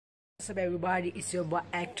What's up everybody, it's your boy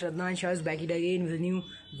actor Adnan Shavez back it again with a new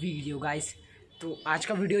video guys। तो आज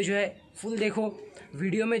का video जो है full देखो।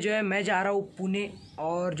 Video में जो है मैं जा रहा हूँ पुणे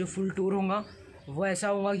और जो फुल टूर होगा वो ऐसा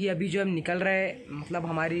होगा कि अभी जो हम निकल रहे हैं मतलब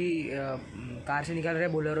हमारी कार से निकल रहे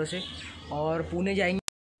हैं बोलेरो से और पुणे जाएंगे।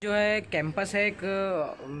 जो है कैंपस है एक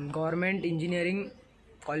गवर्नमेंट इंजीनियरिंग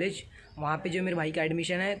कॉलेज, वहाँ पे जो मेरे भाई का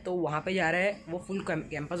एडमिशन है तो वहाँ पे जा रहे हैं। वो फुल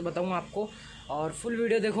कैंपस बताऊँगा आपको और फुल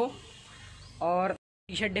वीडियो देखो। और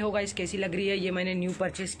टी शर्ट देखो गाइस कैसी लग रही है, ये मैंने न्यू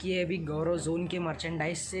परचेज़ की है अभी गौरव जोन के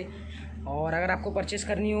मर्चेंडाइज से। और अगर आपको परचेज़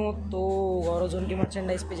करनी हो तो गौरव जोन के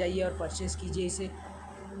मर्चेंडाइज पे जाइए और परचेज़ कीजिए इसे।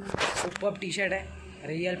 सुपर्ब टी शर्ट है,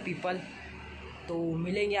 रियल पीपल। तो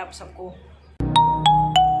मिलेंगे आप सबको।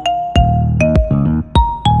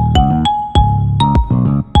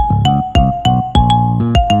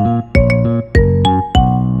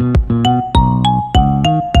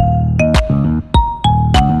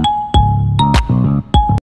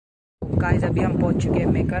 गाइस अभी हम पहुंच चुके हैं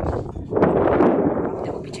मेकर।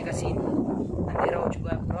 देखो पीछे का सीन अंधेरा हो चुका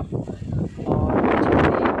है पूरा और पीछे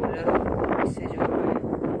बोलेरो इससे जो है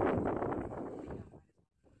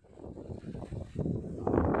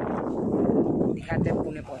दिखाते हैं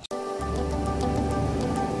पुणे पहुंच।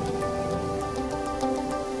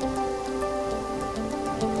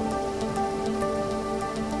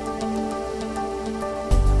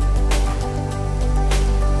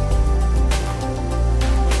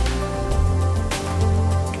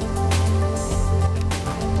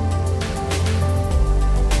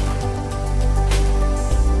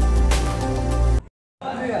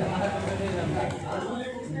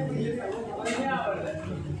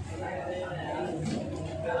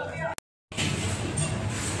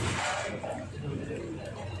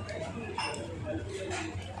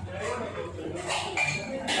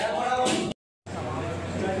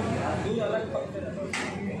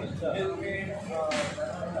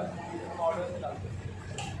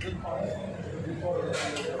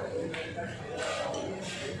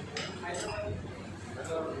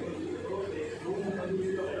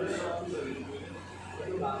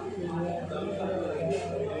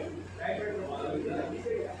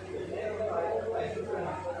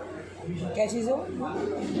 क्या चीज़ हो?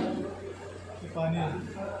 पानी। आ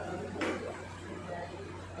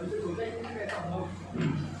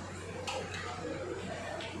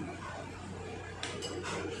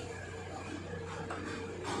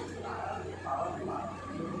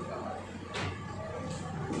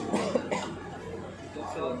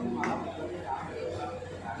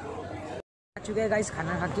चुके हैं गाइस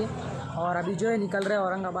खाना खा के और अभी जो है निकल रहे हैं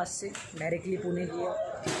औरंगाबाद से डायरेक्टली पुणे की है।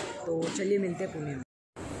 तो चलिए मिलते हैं पुणे में।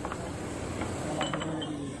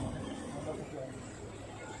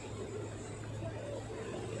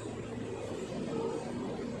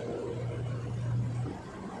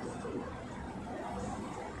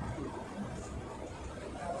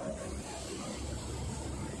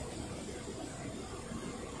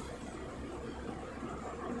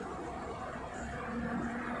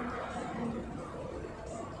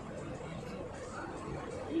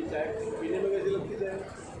 पीने में कैसी लगती है?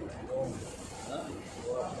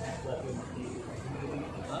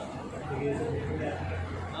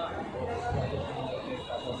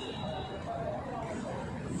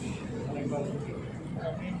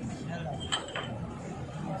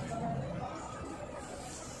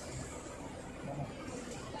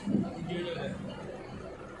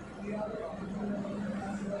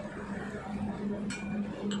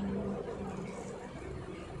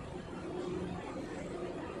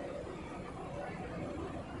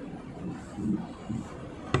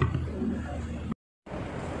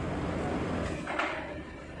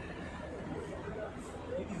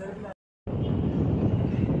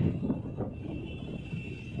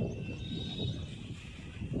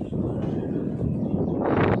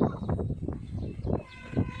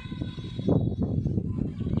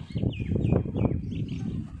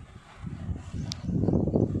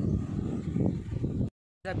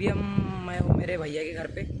 अभी मैं हूँ मेरे भैया के घर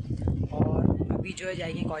पे और अभी जो है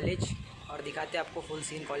जाएंगे कॉलेज और दिखाते हैं आपको फुल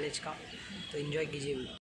सीन कॉलेज का। तो एंजॉय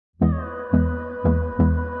कीजिए।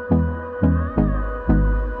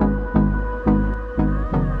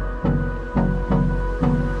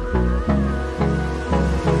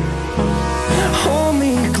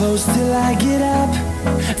 Close till I get up,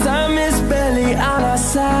 time is barely on our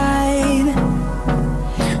side.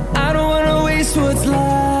 I don't wanna waste what's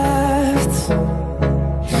left.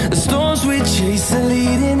 The storms we chase are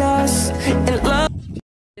leading us in love.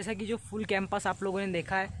 जैसा कि जो फुल कैंपस आप लोगों ने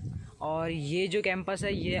देखा है और ये जो कैंपस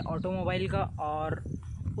है ये ऑटोमोबाइल का और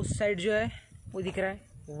उस साइड जो है वो दिख रहा है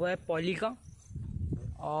वो है पॉली का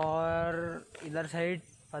और इधर साइड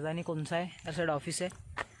पता नहीं कौन सा है, इधर साइड ऑफिस है।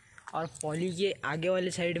 और पॉली के आगे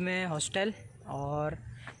वाले साइड में है हॉस्टल, और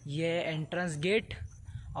ये एंट्रेंस गेट,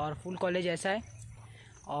 और फुल कॉलेज ऐसा है,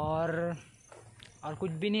 और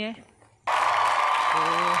कुछ भी नहीं है। तो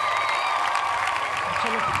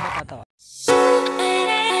चलो बताता हूँ।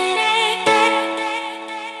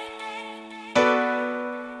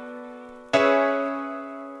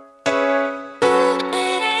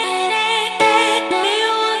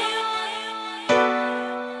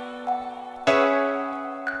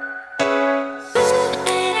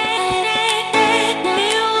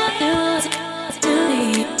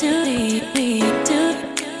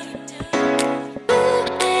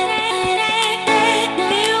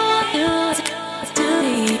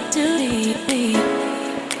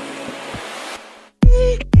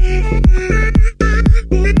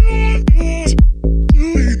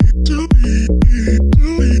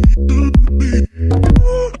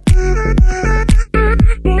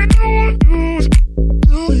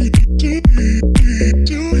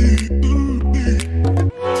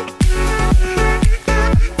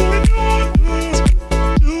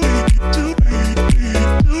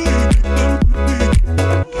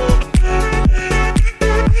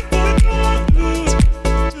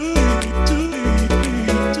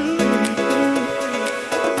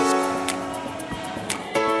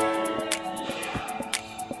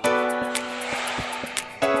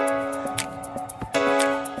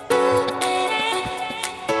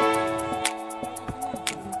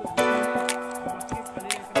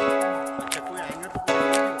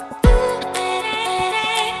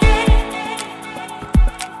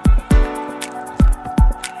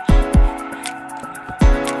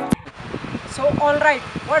 All right,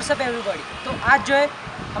 WhatsApp everybody. तो आज जो है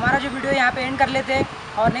हमारा जो वीडियो यहाँ पे एंड कर लेते हैं,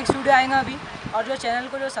 और नेक्स्ट वीडियो आएगा अभी। और जो चैनल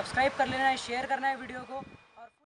को जो सब्सक्राइब कर लेना है, शेयर करना है वीडियो को।